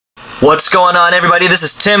What's going on, everybody? This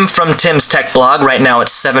is Tim from Tim's Tech Blog. Right now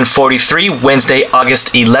it's 7:43, Wednesday,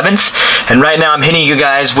 August 11th. And right now I'm hitting you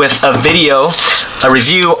guys with a video, a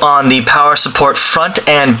review on the PowerSupport front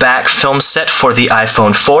and back film set for the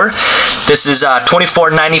iPhone 4. This is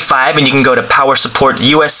 $24.95, and you can go to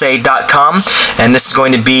PowerSupportUSA.com. And this is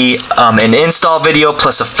going to be an install video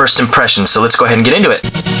plus a first impression. So let's go ahead and get into it.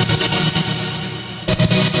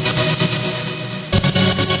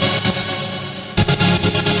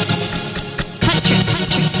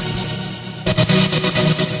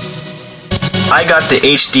 I got the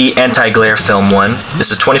HD anti-glare film one. This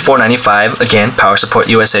is $24.95. Again,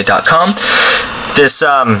 PowerSupportUSA.com.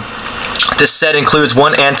 This set includes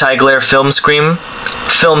one anti-glare film screen,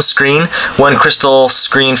 one crystal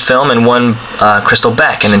screen film, and one crystal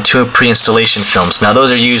back, and then two pre-installation films. Now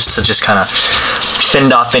those are used to just kind of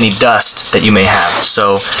fend off any dust that you may have.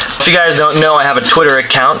 So if you guys don't know, I have a Twitter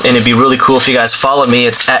account, and it'd be really cool if you guys follow me.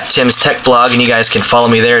 It's at Tim's Tech Blog, and you guys can follow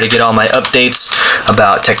me there to get all my updates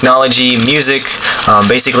about technology, music,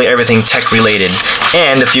 basically everything tech related,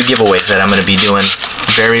 and a few giveaways that I'm going to be doing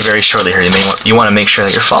very, very shortly here. You want to make sure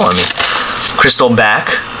that you're following me. Crystal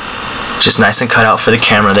back, just nice and cut out for the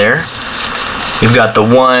camera there. We've got the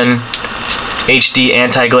one HD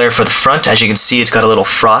anti-glare for the front. As you can see, it's got a little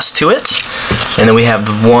frost to it. And then we have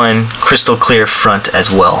the one crystal clear front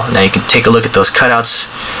as well. Now you can take a look at those cutouts.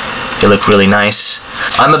 They look really nice.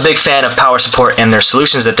 I'm a big fan of PowerSupport and their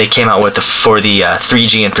solutions that they came out with for the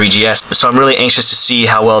 3G and 3GS. So I'm really anxious to see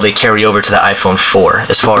how well they carry over to the iPhone 4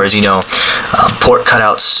 as far as, you know, port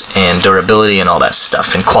cutouts and durability and all that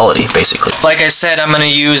stuff, and quality, basically. Like I said, I'm going to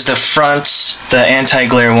use the front, the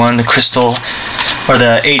anti-glare one, the crystal, or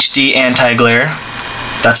the HD anti-glare.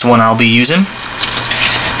 That's the one I'll be using.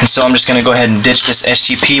 And so I'm just going to go ahead and ditch this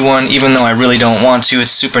SGP one, even though I really don't want to. It's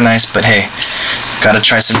super nice, but hey, gotta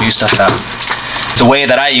try some new stuff out. The way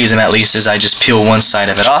that I use them, at least, is I just peel one side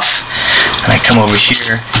of it off, and I come over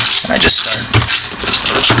here, and I just start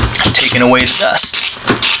taking away the dust.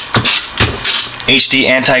 HD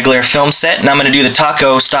anti-glare film set, and I'm going to do the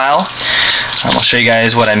taco style. I'll show you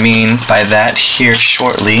guys what I mean by that here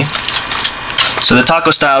shortly. So the taco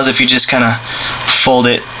style is if you just kind of fold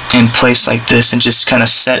it in place like this and just kind of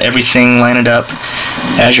set everything, line it up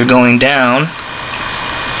as you're going down.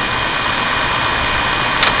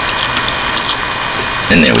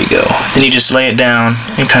 And there we go. Then you just lay it down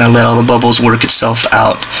and kind of let all the bubbles work itself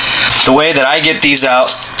out. The way that I get these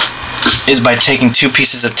out is by taking two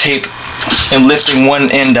pieces of tape and lifting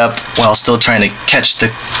one end up while still trying to catch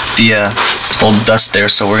the old dust there.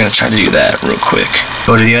 So we're going to try to do that real quick.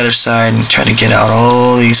 Go to the other side and try to get out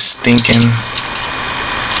all these stinking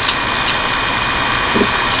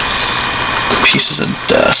pieces of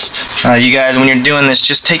dust. You guys, when you're doing this,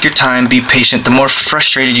 just take your time, be patient. The more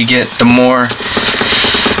frustrated you get, the more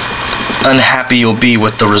unhappy you'll be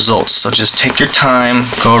with the results. So just take your time,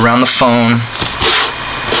 go around the phone,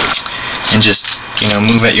 and just, you know,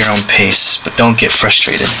 move at your own pace, but don't get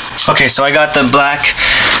frustrated. Okay, so I got the black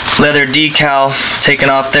leather decal taken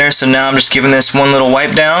off there, so now I'm just giving this one little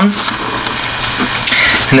wipe down,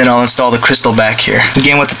 and then I'll install the crystal back here.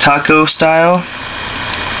 Again, with the taco style,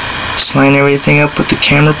 just line everything up with the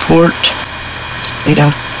camera port. Lay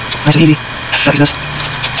down, nice and easy.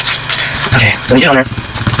 Okay, so get on there.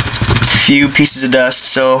 Few pieces of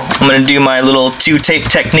dust, so I'm going to do my little two-tape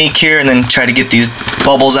technique here and then try to get these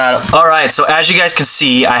bubbles out. Alright, so as you guys can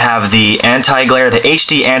see, I have the anti-glare, the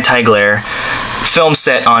HD anti-glare film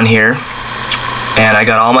set on here, and I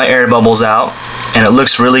got all my air bubbles out, and it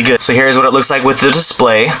looks really good. So here's what it looks like with the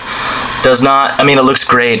display. Does not, I mean, it looks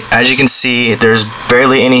great. As you can see, there's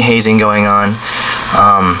barely any hazing going on.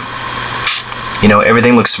 You know,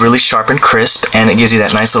 everything looks really sharp and crisp, and it gives you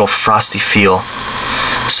that nice little frosty feel.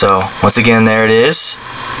 So once again, there it is.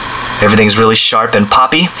 Everything's really sharp and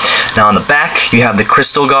poppy. Now on the back, you have the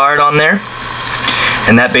crystal guard on there,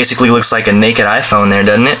 and that basically looks like a naked iPhone there,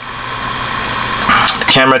 doesn't it? The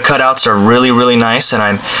camera cutouts are really, really nice, and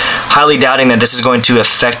I'm highly doubting that this is going to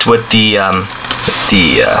affect with the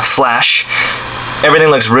flash. Everything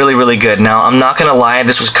looks really, really good. Now, I'm not gonna lie,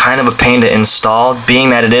 this was kind of a pain to install,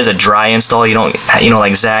 being that it is a dry install. You don't, you know,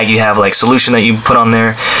 like Zag, you have like solution that you put on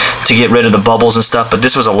there to get rid of the bubbles and stuff, but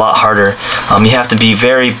this was a lot harder. You have to be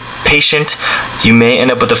very patient. You may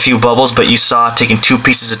end up with a few bubbles, but you saw taking two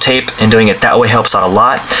pieces of tape and doing it that way helps out a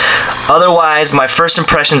lot. Otherwise, my first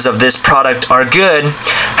impressions of this product are good.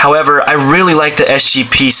 However, I really like the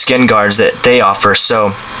SGP skin guards that they offer.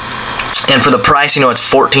 So, and for the price, you know, it's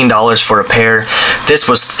 $14 for a pair. This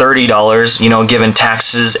was $30, you know, given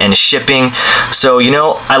taxes and shipping. So, you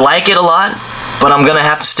know, I like it a lot. but I'm gonna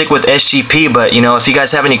have to stick with SGP. But you know, if you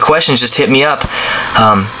guys have any questions, just hit me up.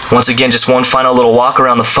 Once again, just one final little walk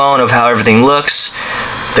around the phone of how everything looks,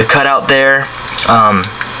 the cutout there.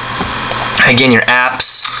 Again, your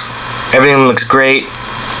apps, everything looks great.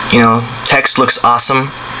 You know, text looks awesome.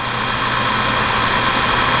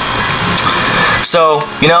 So,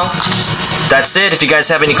 you know, that's it. If you guys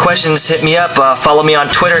have any questions, hit me up. Follow me on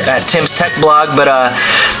Twitter at Tim's Tech Blog. But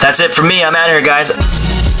that's it for me. I'm out of here, guys.